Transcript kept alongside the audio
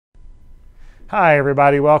Hi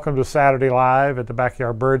everybody, welcome to Saturday Live at the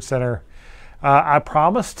Backyard Bird Center. I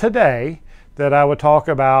promised today that I would talk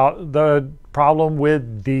about the problem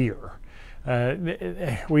with deer.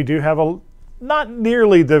 We do have not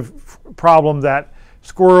nearly the problem that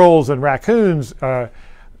squirrels and raccoons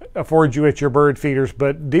afford you at your bird feeders,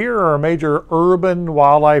 but deer are a major urban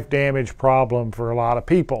wildlife damage problem for a lot of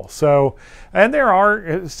people. So, and there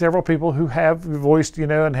are several people who have voiced,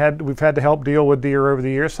 and we've had to help deal with deer over the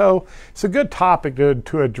years. So it's a good topic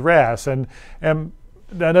to address. And I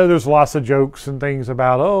know there's lots of jokes and things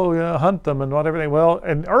about, hunt them and whatever. Well,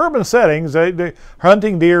 in urban settings,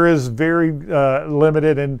 hunting deer is very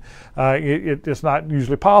limited, and it's not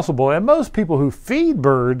usually possible. And most people who feed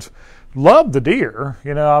birds love the deer,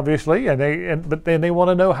 obviously, but then they want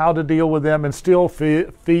to know how to deal with them and still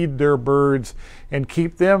feed their birds and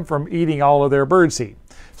keep them from eating all of their bird seed.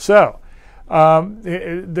 So I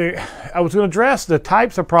was going to address the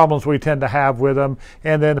types of problems we tend to have with them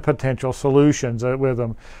and then the potential solutions with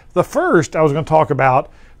them. The first I was going to talk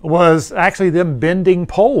about was actually them bending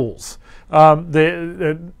poles.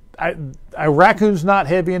 A raccoon's not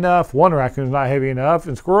heavy enough, one raccoon's not heavy enough,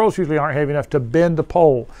 and squirrels usually aren't heavy enough to bend a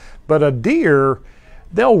pole. But a deer,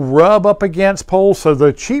 they'll rub up against poles, so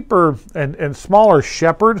the cheaper and smaller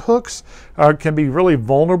shepherd hooks can be really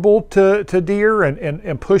vulnerable to deer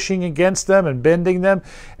and pushing against them and bending them.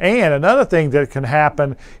 And another thing that can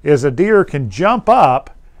happen is a deer can jump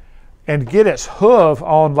up and get its hoof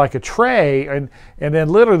on like a tray and then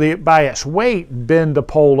literally by its weight bend the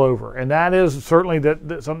pole over. And that is certainly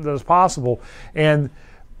something that is possible. And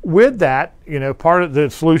with that, part of the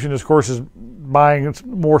solution, of course, is buying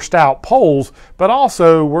more stout poles, but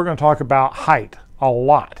also we're going to talk about height a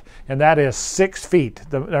lot, and that is 6 feet.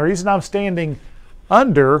 The reason I'm standing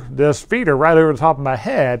under this feeder right over the top of my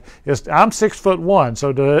head is I'm 6'1",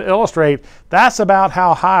 so to illustrate, that's about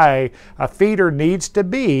how high a feeder needs to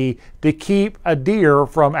be to keep a deer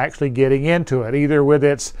from actually getting into it, either with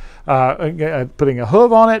its putting a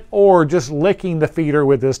hoof on it or just licking the feeder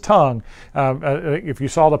with his tongue. If you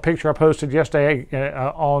saw the picture I posted yesterday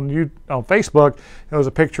on Facebook, it was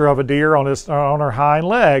a picture of a deer on her hind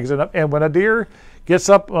legs, and when a deer gets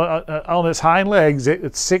up on its hind legs,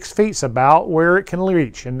 it's 6 feet about where it can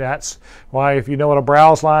reach. And that's why, if you know what a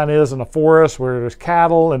browse line is in a forest where there's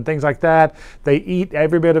cattle and things like that, they eat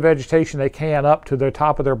every bit of vegetation they can up to the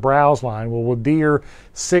top of their browse line. Well, with deer,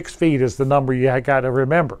 6 feet is the number you got to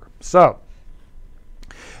remember. So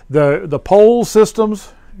the pole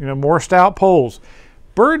systems, more stout poles.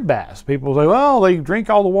 Bird baths. People say, well, they drink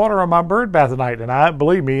all the water on my bird bath at night. And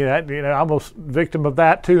believe me, I'm a victim of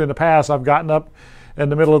that too in the past. I've gotten up in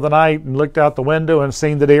the middle of the night and looked out the window and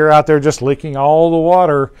seen the deer out there just licking all the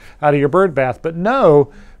water out of your bird bath. But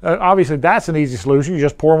no, obviously that's an easy solution. You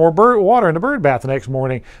just pour more water in the bird bath the next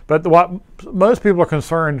morning. But what most people are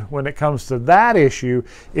concerned when it comes to that issue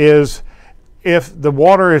is if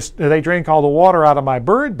they drink all the water out of my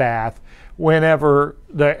bird bath, whenever,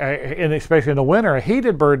 and especially in the winter, a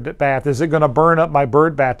heated bird bath, is it going to burn up my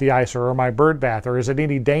bird bath deicer or my bird bath, or is it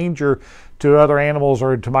any danger to other animals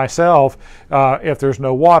or to myself if there's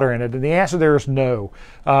no water in it? And the answer there is no.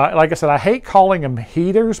 Like I said, I hate calling them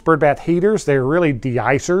heaters, bird bath heaters. They're really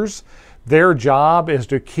deicers. Their job is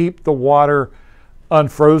to keep the water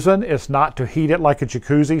unfrozen. It's not to heat it like a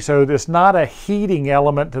jacuzzi, so it's not a heating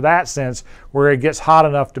element to that sense where it gets hot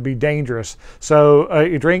enough to be dangerous. So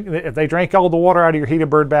if they drink all the water out of your heated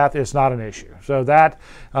bird bath, it's not an issue. So that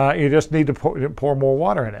you just need to pour more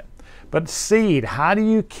water in it. But seed, how do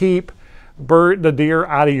you keep the deer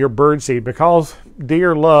out of your bird seed? Because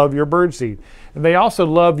deer love your bird seed, and they also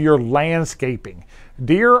love your landscaping.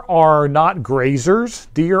 Deer are not grazers,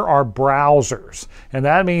 deer are browsers. And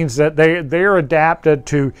that means that they're adapted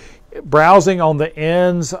to browsing on the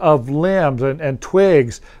ends of limbs and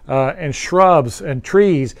twigs and shrubs and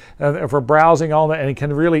trees for browsing on that, and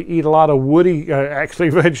can really eat a lot of woody actually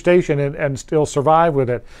vegetation and still survive with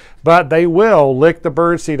it. But they will lick the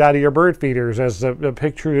bird seed out of your bird feeders, as the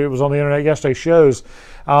picture that was on the internet yesterday shows.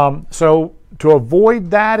 So to avoid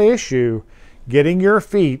that issue, getting your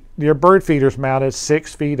bird feeders mounted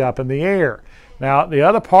 6 feet up in the air. Now, the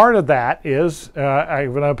other part of that is, I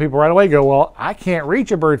know people right away go, well, I can't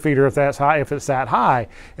reach a bird feeder if it's that high.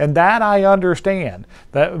 And that I understand.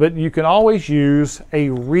 But you can always use a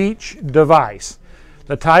reach device,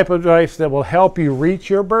 the type of device that will help you reach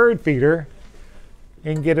your bird feeder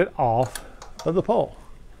and get it off of the pole.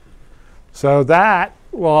 So that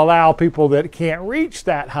will allow people that can't reach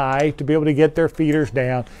that high to be able to get their feeders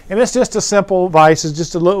down. And it's just a simple device. It's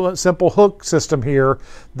just a little simple hook system here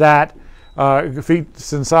that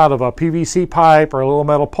feeds inside of a PVC pipe or a little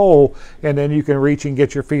metal pole, and then you can reach and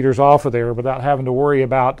get your feeders off of there without having to worry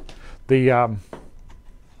about the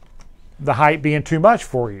height being too much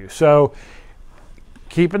for you. So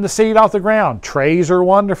keeping the seed off the ground. Trays are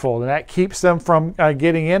wonderful, and that keeps them from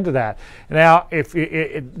getting into that. Now, if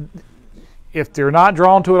they're not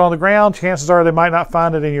drawn to it on the ground, chances are they might not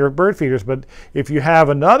find it in your bird feeders. But if you have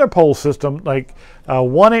another pole system, like a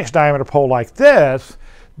 1-inch diameter pole like this,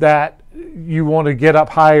 that you want to get up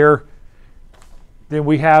higher, then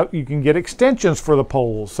you can get extensions for the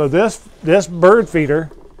poles. So this bird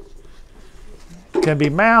feeder can be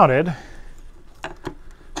mounted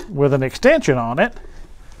with an extension on it.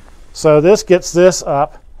 So this gets this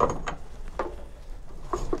up,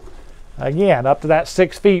 again, up to that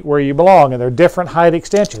 6 feet where you belong, and they're different height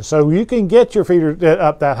extensions. So you can get your feeder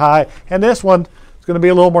up that high, and this one is going to be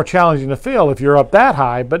a little more challenging to fill if you're up that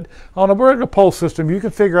high, but on a vertical pole system, you can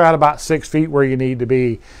figure out about 6 feet where you need to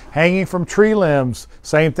be. Hanging from tree limbs,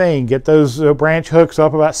 same thing. Get those branch hooks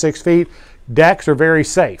up about 6 feet. Decks are very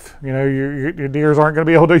safe. You know, your deers aren't going to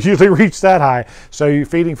be able to usually reach that high. So you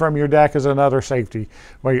feeding from your deck is another safety.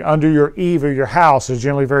 Well, under your eave of your house is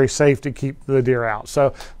generally very safe to keep the deer out.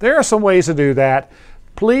 So there are some ways to do that.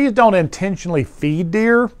 Please don't intentionally feed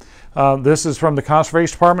deer. This is from the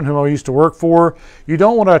Conservation Department, whom I used to work for. You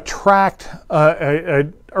don't want to attract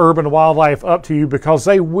urban wildlife up to you, because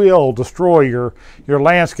they will destroy your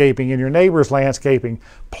landscaping and your neighbor's landscaping.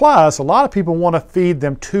 Plus, a lot of people want to feed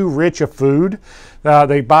them too rich a food.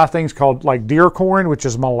 They buy things called like deer corn, which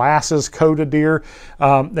is molasses coated deer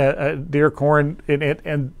corn,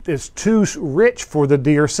 and it's too rich for the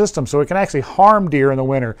deer system, so it can actually harm deer in the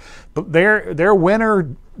winter. But their winter,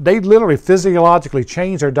 they literally physiologically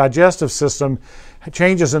change their digestive system,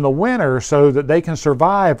 changes in the winter so that they can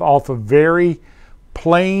survive off of very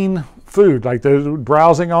plain food, like the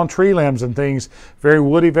browsing on tree limbs and things, very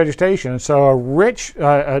woody vegetation. And so a rich,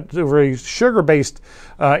 very sugar-based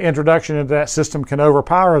introduction into that system can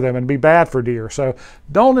overpower them and be bad for deer. So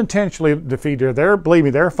don't intentionally defeat deer. Believe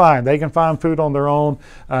me, they're fine. They can find food on their own,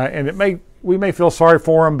 and we may feel sorry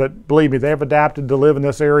for them, but believe me, they've adapted to live in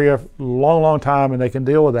this area a long, long time, and they can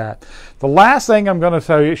deal with that. The last thing I'm going to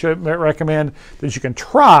tell you, recommend that you can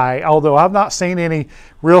try, although I've not seen any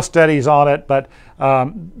real studies on it, but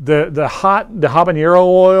the habanero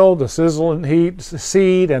oil, the sizzle and heat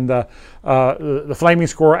seed, and the flaming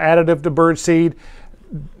squirrel additive to bird seed,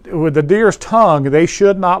 with the deer's tongue, they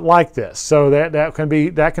should not like this. So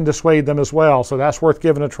that can dissuade them as well. So that's worth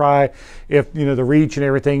giving a try if the reach and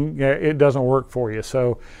everything it doesn't work for you.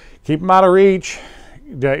 So keep them out of reach.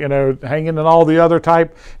 Hanging in all the other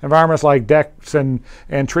type environments like decks and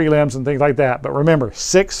tree limbs and things like that. But remember,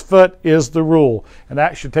 6 foot is the rule, and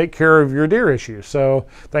that should take care of your deer issues. So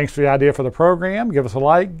thanks for the idea for the program. Give us a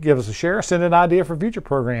like, give us a share, send an idea for future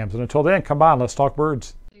programs. And until then, come by and let's talk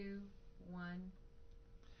birds. 2, 1.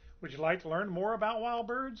 Would you like to learn more about wild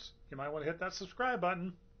birds? You might want to hit that subscribe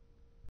button.